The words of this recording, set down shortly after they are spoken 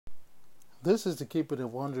This is the Keep It at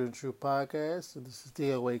 100 True podcast, and this is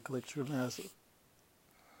DOA Click True NASA.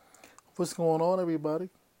 What's going on, everybody?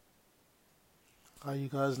 How you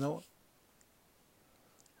guys doing?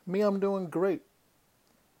 Me, I'm doing great.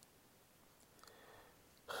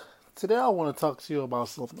 Today, I want to talk to you about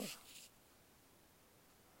something.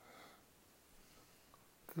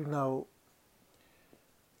 You know,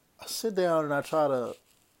 I sit down and I try to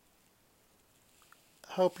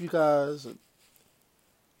help you guys and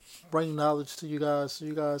bring knowledge to you guys, so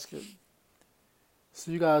you guys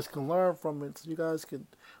can learn from it, so you guys can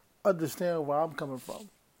understand where I'm coming from.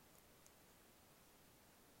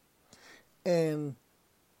 And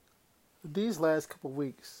these last couple of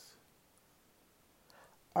weeks,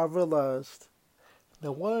 I realized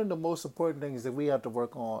that one of the most important things that we have to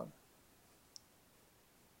work on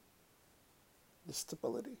is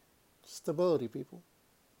stability. Stability, people.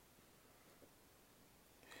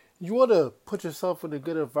 You want to put yourself in a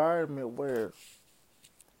good environment where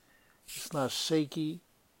it's not shaky.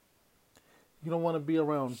 You don't want to be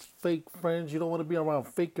around fake friends. You don't want to be around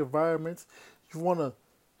fake environments. You want to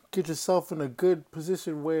get yourself in a good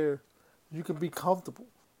position where you can be comfortable.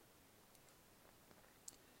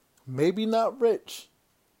 Maybe not rich,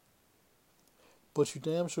 but you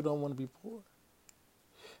damn sure don't want to be poor.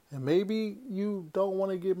 And maybe you don't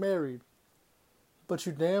want to get married, but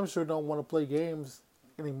you damn sure don't want to play games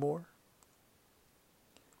anymore.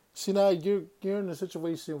 See, now you're in a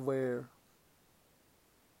situation where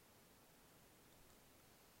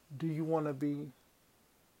do you want to be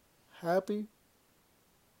happy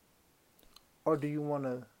or do you want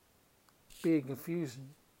to be in confusion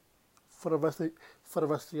for the rest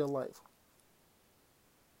of your life?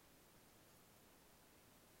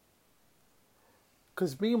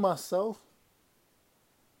 Because me myself,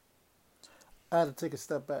 I had to take a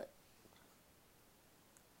step back.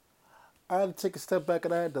 I had to take a step back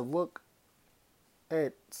and I had to look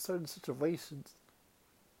at certain situations,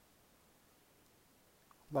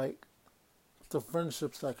 like the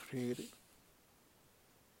friendships I created,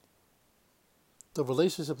 the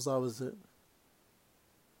relationships I was in,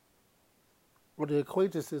 or the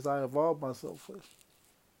acquaintances I involved myself with.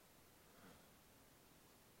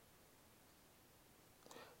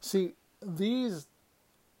 See, these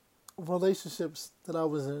relationships that I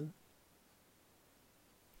was in,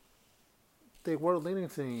 they weren't leading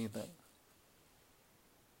to anything.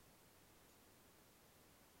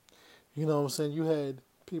 You know what I'm saying? You had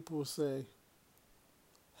people say,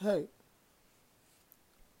 hey,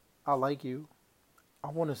 I like you. I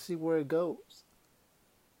want to see where it goes.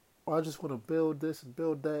 Or I just want to build this and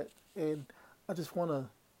build that. And I just want to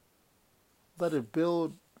let it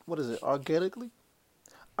build, organically?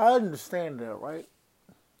 I understand that, right?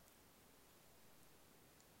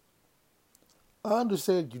 I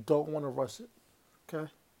understand you don't want to rush it,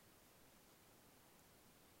 okay?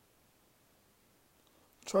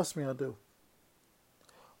 Trust me, I do.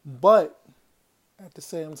 But at the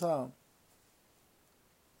same time,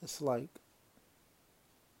 it's like,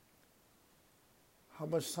 how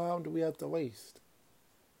much time do we have to waste?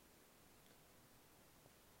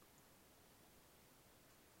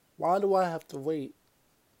 Why do I have to wait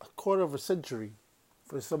a quarter of a century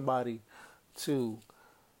for somebody to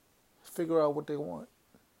figure out what they want?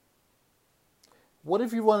 What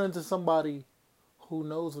if you run into somebody who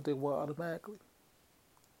knows what they want automatically?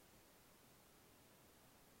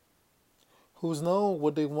 Who's known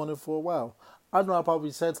what they wanted for a while? I know I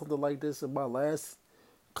probably said something like this in my last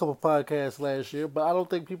couple podcasts last year, but I don't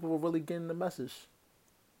think people were really getting the message.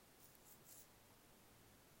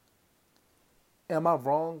 Am I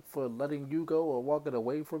wrong for letting you go or walking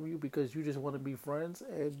away from you because you just want to be friends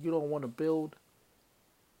and you don't want to build?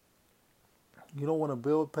 You don't want to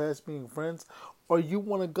build past being friends, or you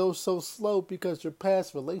want to go so slow because your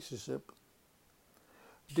past relationship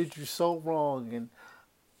did you so wrong, and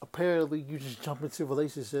apparently you just jump into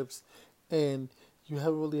relationships and you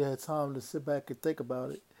haven't really had time to sit back and think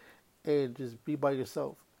about it and just be by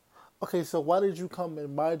yourself. Okay, so why did you come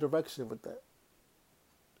in my direction with that?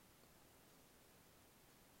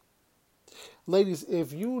 Ladies,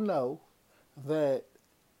 if you know that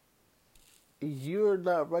you're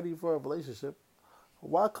not ready for a relationship,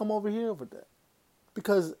 why come over here with that?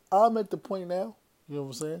 Because I'm at the point now, you know what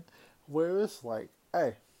I'm saying, where it's like,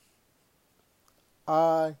 hey,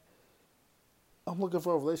 I I'm looking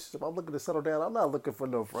for a relationship. I'm looking to settle down. I'm not looking for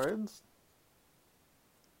no friends.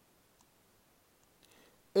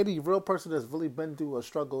 Any real person that's really been through a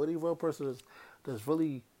struggle, any real person that's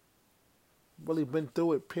really been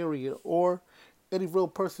through it, period, or any real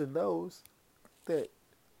person knows that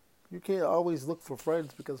you can't always look for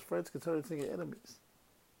friends because friends can turn into your enemies.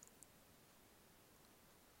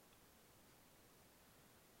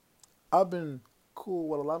 I've been cool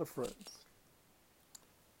with a lot of friends,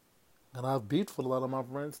 and I've beefed with a lot of my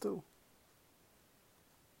friends too.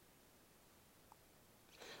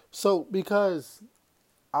 So because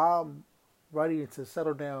I'm ready to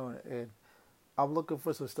settle down and I'm looking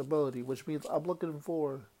for some stability, which means I'm looking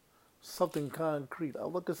for something concrete.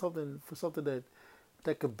 I'm looking something for something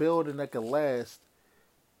that could build and that could last.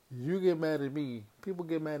 You get mad at me. People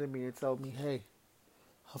get mad at me and tell me, "Hey,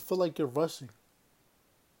 I feel like you're rushing.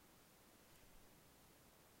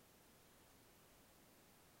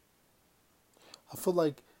 I feel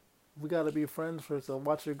like we gotta be friends first and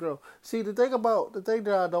watch it grow." See, the thing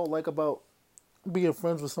that I don't like about being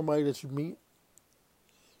friends with somebody that you meet,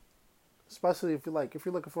 especially if you're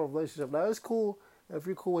looking for a relationship. Now it's cool if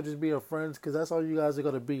you're cool with just being friends, because that's all you guys are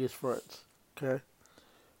gonna be is friends. Okay,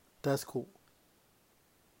 that's cool.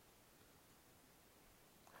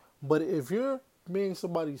 But if you're being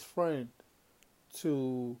somebody's friend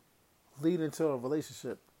to lead into a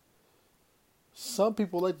relationship, some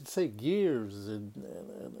people like to take years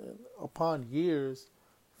and upon years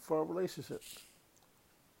for a relationship.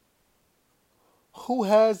 Who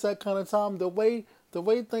has that kind of time? The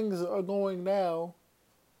way things are going now,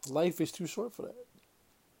 life is too short for that.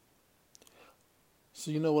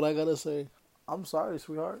 So you know what I gotta say? I'm sorry,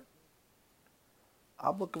 sweetheart.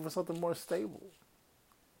 I'm looking for something more stable.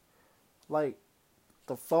 Like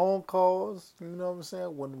the phone calls, you know what I'm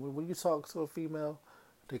saying? When you talk to a female,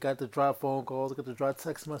 they got the dry phone calls, they got the dry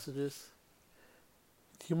text messages.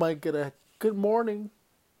 You might get a good morning,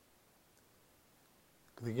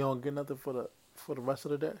 then you don't get nothing for the rest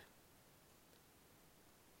of the day.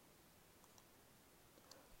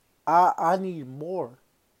 I need more.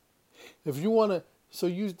 If you wanna, so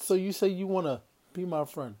you say you wanna be my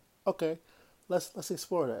friend. Okay, let's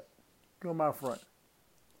explore that. You're my friend.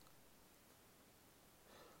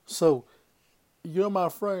 So you're my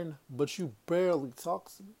friend, but you barely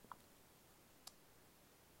talk to me.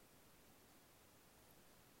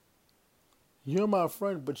 You're my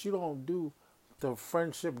friend, but you don't do the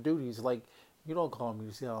friendship duties. Like you don't call me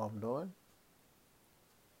to see how I'm doing.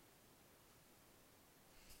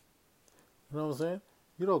 You know what I'm saying?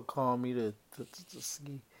 You don't call me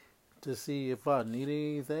to see if I need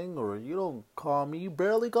anything, or you don't call me. You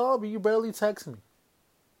barely call me. You barely text me.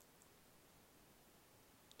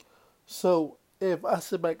 So if I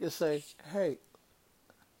sit back and say, "Hey,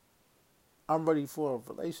 I'm ready for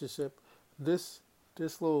a relationship," this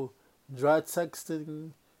this little dry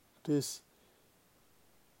texting, this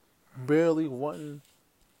barely wanting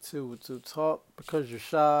to talk because you're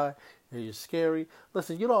shy and you're scary.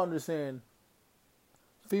 Listen, you don't understand.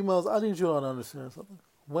 Females, I need you to understand something.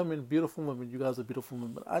 Women, beautiful women, you guys are beautiful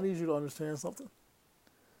women, but I need you to understand something.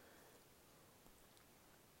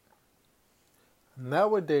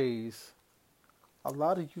 Nowadays, a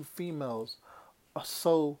lot of you females are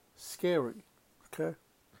so scary. Okay?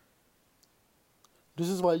 This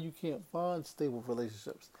is why you can't find stable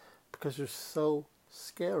relationships. Because you're so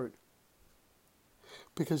scary.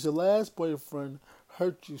 Because your last boyfriend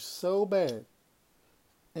hurt you so bad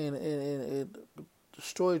and it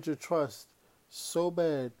destroyed your trust so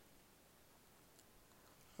bad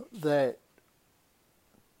that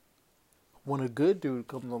when a good dude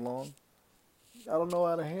comes along, I don't know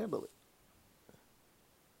how to handle it.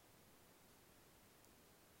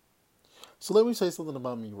 So let me say something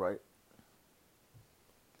about me, right?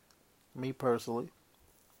 Me personally,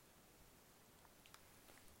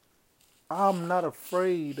 I'm not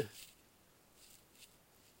afraid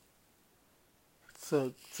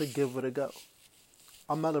to give it a go.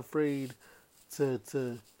 I'm not afraid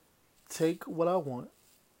to take what I want.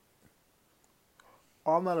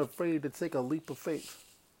 I'm not afraid to take a leap of faith.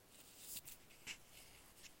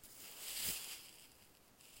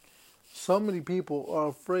 So many people are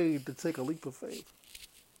afraid to take a leap of faith.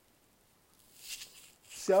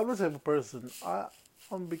 See, I'm the type of person, I'm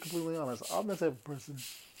gonna be completely honest, I'm the type of person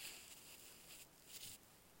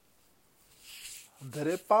that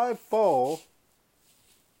if I fall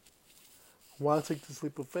while I take this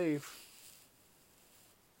leap of faith,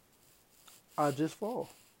 I just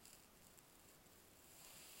fall.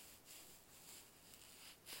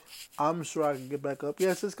 I'm sure I can get back up.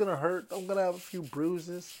 Yes, it's gonna hurt. I'm gonna have a few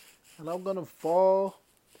bruises, and I'm gonna fall,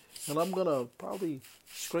 and I'm gonna probably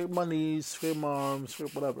scrape my knees, scrape my arms,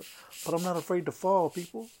 scrape whatever. But I'm not afraid to fall,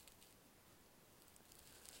 people.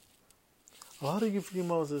 A lot of you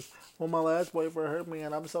females is, well, my last boyfriend hurt me,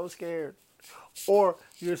 and I'm so scared. Or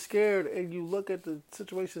you're scared and you look at the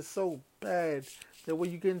situation so bad that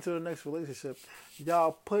when you get into the next relationship,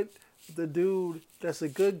 y'all put the dude that's a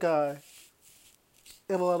good guy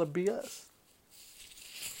in a lot of BS.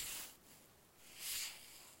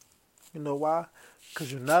 You know why?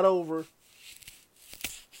 Because you're not over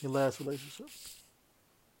your last relationship.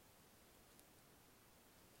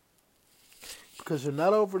 Because you're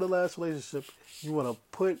not over the last relationship, you want to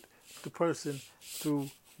put the person through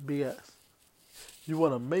BS. You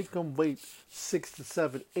want to make them wait 6 to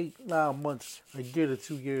 7, 8, 9 months, a year to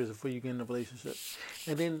 2 years before you get in a relationship.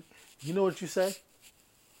 And then, you know what you say?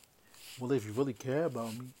 Well, if you really care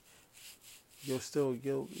about me, you'll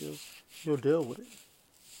deal with it.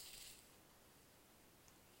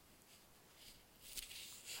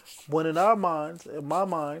 When in our minds, in my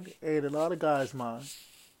mind, and in a lot of guys' minds,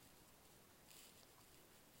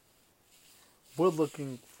 we're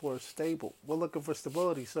looking for stable. We're looking for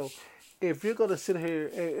stability. So if you're gonna sit here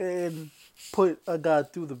and put a guy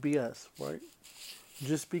through the BS, right?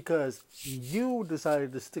 Just because you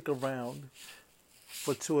decided to stick around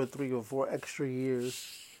for 2 or 3 or 4 extra years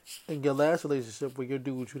in your last relationship where your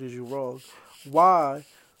dude treated you wrong, why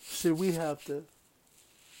should we have to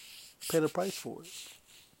pay the price for it?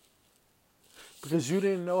 Because you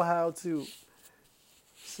didn't know how to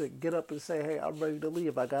get up and say, hey, I'm ready to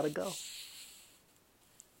leave. I gotta go.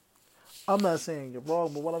 I'm not saying you're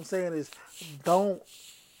wrong, but what I'm saying is don't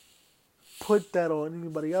put that on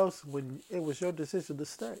anybody else when it was your decision to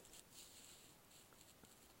stay.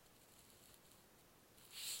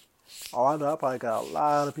 Oh, I know I probably got a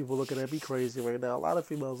lot of people looking at me crazy right now. A lot of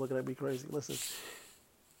females looking at me crazy. Listen,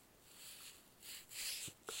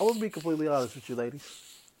 I'm going to be completely honest with you, ladies.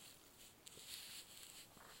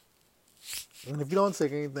 And if you don't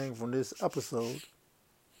take anything from this episode,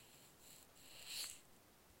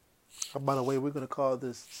 by the way, we're going to call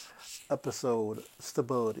this episode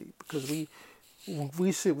stability, because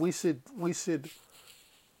we should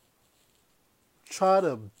try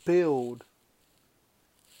to build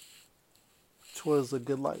towards a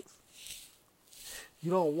good life.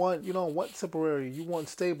 You don't want temporary. You want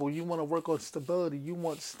stable. You want to work on stability. You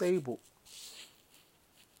want stable.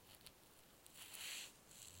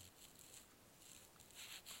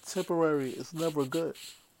 Temporary is never good.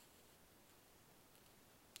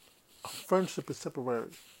 A friendship is temporary.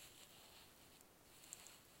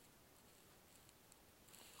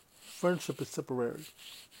 Friendship is temporary.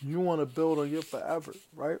 You want to build on your forever,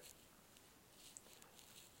 right?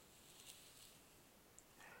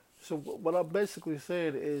 So what I'm basically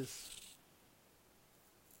saying is,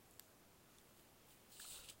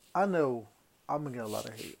 I know I'm gonna get a lot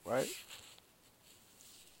of hate, right?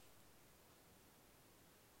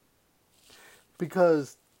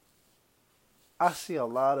 Because I see a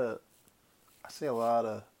lot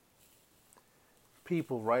of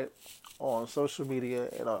people, right, on social media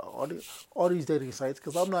and all these dating sites.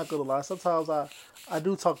 Because I'm not gonna lie, sometimes I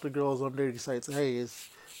do talk to girls on dating sites. Hey,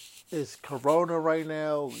 it's Corona right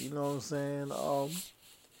now. You know what I'm saying?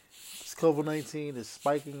 It's COVID-19 is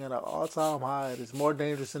spiking at an all-time high. It's more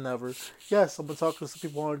dangerous than ever. Yes, I'm gonna talk to some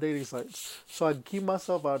people on dating sites so I can keep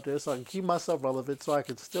myself out there, so I can keep myself relevant, so I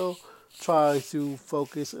can still try to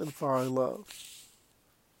focus and find love.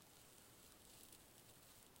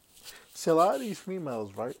 See, a lot of these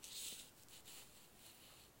females, right?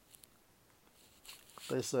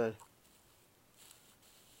 They say,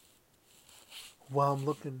 "Well, I'm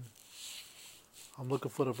looking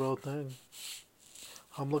for the real thing.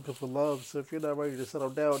 I'm looking for love. So if you're not ready to settle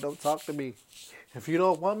down, don't talk to me. If you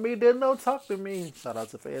don't want me, then don't talk to me." Shout out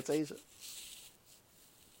to Fantasia.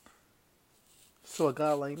 So a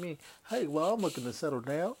guy like me, hey, well, I'm looking to settle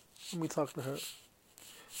down. Let me talk to her.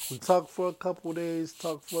 We talk for a couple of days,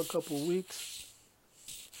 talk for a couple of weeks,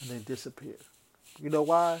 and then disappear. You know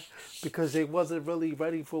why? Because they wasn't really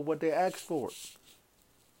ready for what they asked for.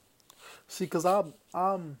 See, because I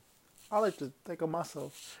like to think of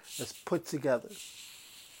myself as put together.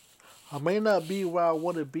 I may not be where I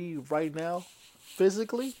want to be right now,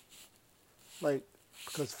 physically, like,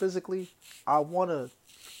 because physically, I want to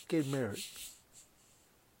get married.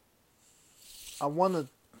 I want to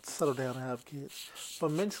settle down and have kids. But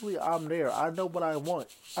mentally, I'm there. I know what I want.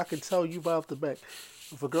 I can tell you right off the bat.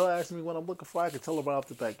 If a girl asks me what I'm looking for, I can tell her right off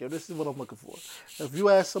the bat, yo, this is what I'm looking for. If you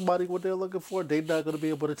ask somebody what they're looking for, they're not going to be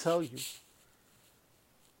able to tell you.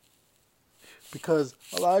 Because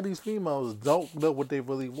a lot of these females don't know what they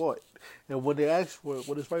really want. And when they ask for it,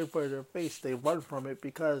 when it's right in front of their face, they run from it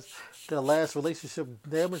because their last relationship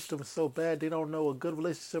damaged them so bad they don't know a good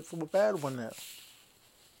relationship from a bad one now.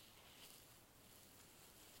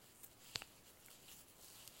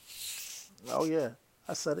 Oh yeah,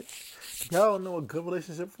 I said it. Y'all don't know a good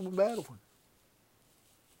relationship from a bad one.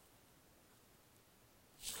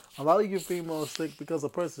 A lot of you females think because a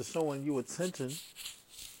person's showing you attention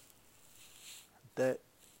that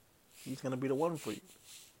he's gonna be the one for you.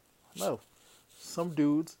 No. some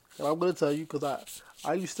dudes, and I'm gonna tell you because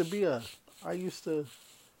I used to be a, I used to,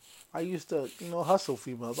 I used to, hustle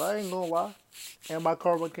females. I ain't gonna lie, and my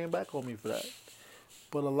karma came back on me for that.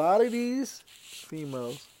 But a lot of these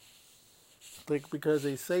females think because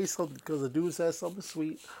they say something, because a dude says something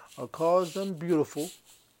sweet or calls them beautiful,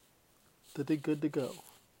 that they're good to go.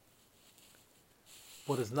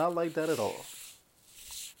 But it's not like that at all.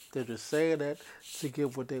 They're just saying that to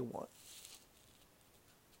get what they want.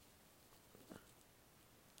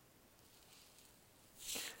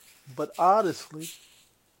 But honestly,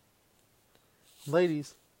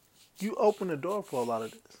 ladies, you open the door for a lot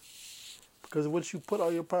of this. Because of what you put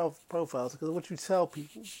on your profiles, because of what you tell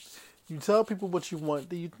people. You tell people what you want,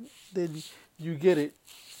 then you get it,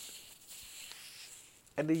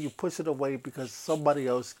 and then you push it away because somebody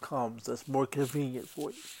else comes that's more convenient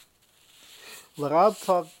for you. Like I've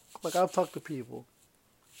talked to people,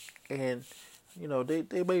 and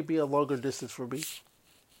they may be a longer distance from me.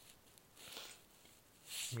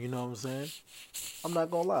 You know what I'm saying? I'm not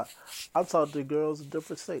gonna lie. I've talked to girls in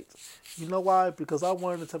different states. You know why? Because I'm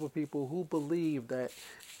one of the type of people who believe that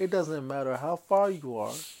it doesn't matter how far you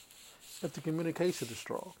are if the communication is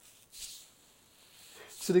strong.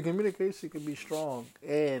 So the communication can be strong,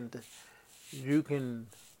 and you can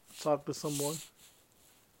talk to someone,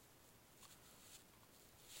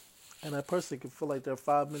 and that person can feel like they're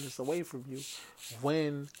 5 minutes away from you,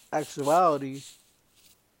 when actuality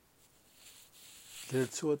they're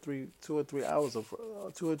 2 or 3 hours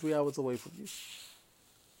away from you.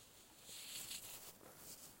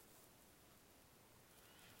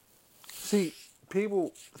 See,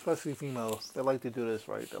 people, especially females, they like to do this,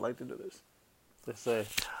 right? They like to do this. They say,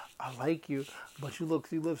 "I like you, but you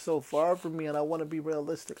live so far from me, and I want to be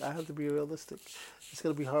realistic. I have to be realistic. It's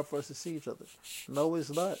gonna be hard for us to see each other." No, it's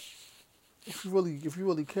not. If you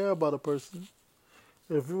really care about a person,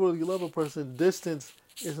 if you really love a person, distance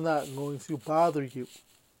is not going to bother you.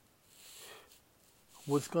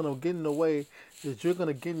 What's gonna get in the way is you're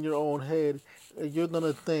gonna get in your own head, and you're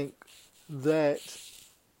gonna think that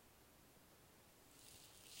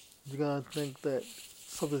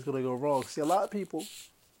something's gonna go wrong. See, a lot of people,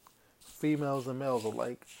 females and males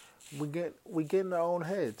alike, we get in our own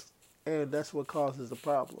heads, and that's what causes the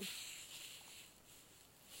problem.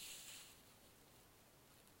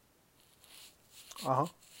 Uh huh.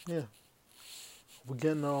 Yeah, we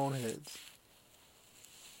get in our own heads.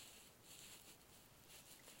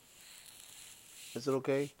 Is it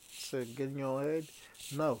okay to get in your own head?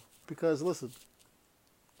 No, because listen,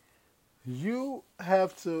 you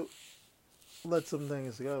have to let some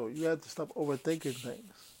things go. You have to stop overthinking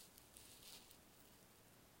things.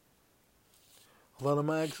 A lot of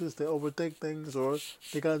my exes, they overthink things or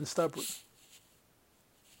they gotten stubborn.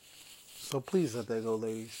 So please let that go,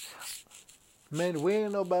 ladies. Men, we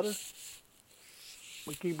ain't no better.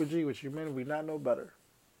 We keep it G with you, men. We not no better.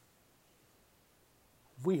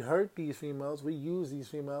 We hurt these females. We use these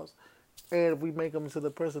females, and we make them into the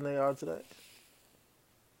person they are today.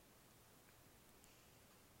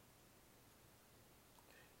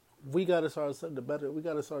 We gotta start setting the better. We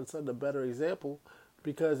gotta start setting a better example,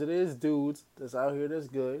 because it is dudes that's out here that's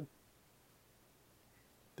good.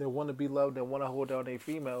 They want to be loved. They want to hold down a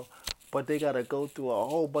female, but they gotta go through a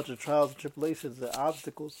whole bunch of trials and tribulations and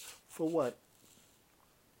obstacles for what?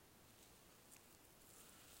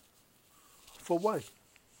 For what?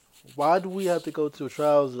 Why do we have to go through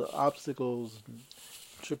trials, obstacles, and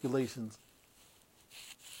tribulations?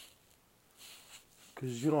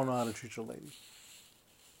 Because you don't know how to treat your lady.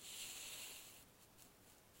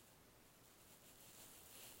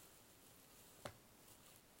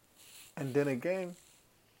 And then again,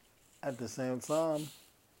 at the same time,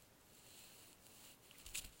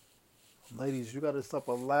 ladies, you gotta stop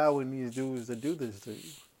allowing these dudes to do this to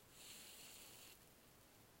you.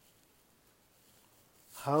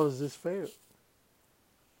 How is this fair?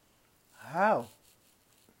 How?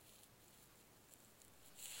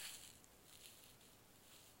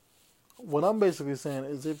 What I'm basically saying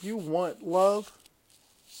is, if you want love,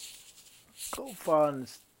 go find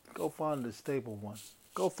go find a stable one.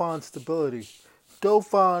 Go find stability. Go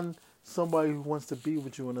find somebody who wants to be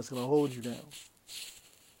with you and that's gonna hold you down.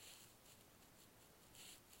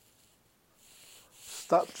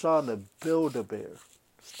 Stop trying to build a bear.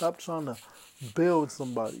 Stop trying to build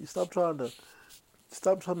somebody. Stop trying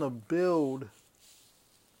to build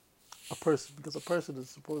a person, because a person is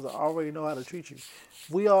supposed to already know how to treat you.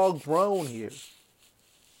 We all grown here.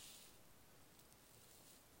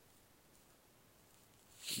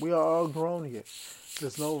 We are all grown here.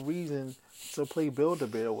 There's no reason to play build a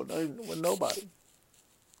bear with nobody.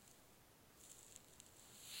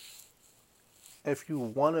 If you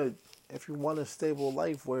wanna if you want a stable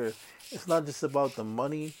life where it's not just about the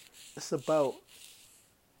money, it's about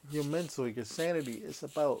your mental, your sanity, it's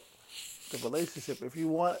about the relationship. If you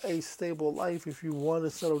want a stable life, if you want to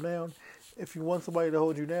settle down, if you want somebody to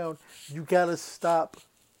hold you down, you gotta stop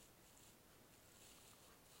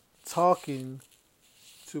talking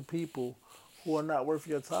to people who are not worth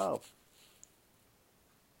your time.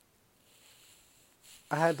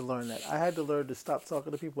 I had to learn that. I had to learn to stop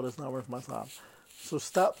talking to people that's not worth my time. So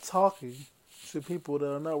stop talking to people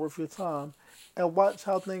that are not worth your time and watch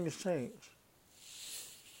how things change.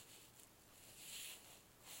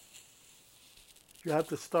 You have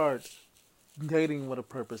to start dating with a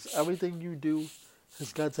purpose. Everything you do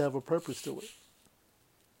has got to have a purpose to it.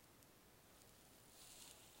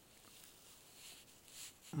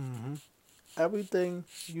 Everything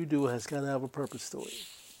you do has got to have a purpose to it.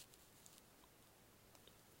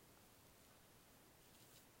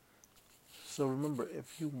 So remember,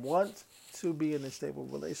 if you want to be in a stable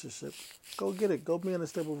relationship, go get it. Go be in a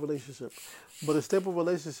stable relationship. But a stable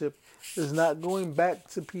relationship is not going back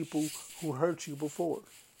to people who hurt you before.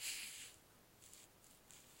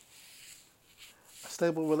 A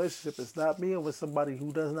stable relationship is not being with somebody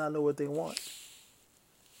who does not know what they want.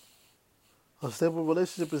 A stable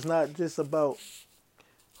relationship is not just about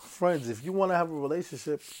friends. If you want to have a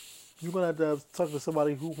relationship, you're going to have to talk to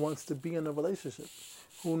somebody who wants to be in a relationship,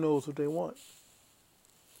 who knows what they want.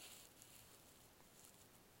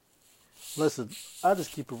 Listen, I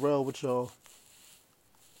just keep it real with y'all.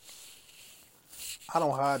 I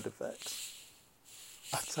don't hide the facts.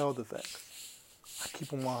 I tell the facts. I keep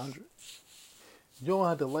them 100. You don't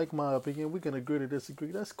have to like my opinion. We can agree to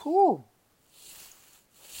disagree. That's cool.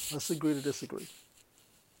 Let's agree to disagree.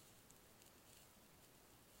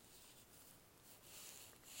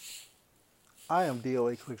 I am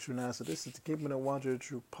DOA Quick True Nasa. This is the Keeping It 100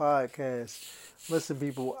 True podcast. Listen,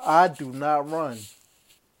 people, I do not run.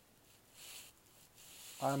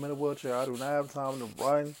 I'm in a wheelchair. I do not have time to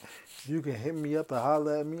run. You can hit me up and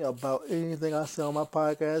holler at me about anything I say on my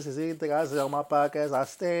podcast. Because anything I say on my podcast, I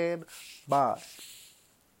stand by.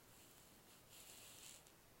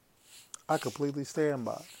 I completely stand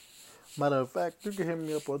by. Matter of fact, you can hit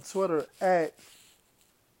me up on Twitter at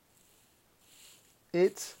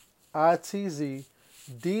ITZDC03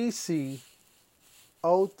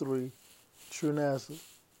 True NASA.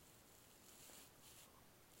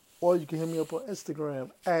 Or you can hit me up on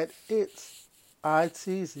Instagram at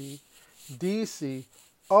ITZDC03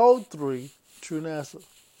 True NASA.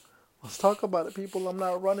 Let's talk about it, people. I'm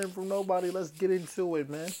not running from nobody. Let's get into it,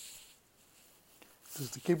 man. This is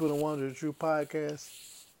the Keep It 100 True podcast.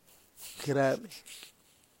 Get at me.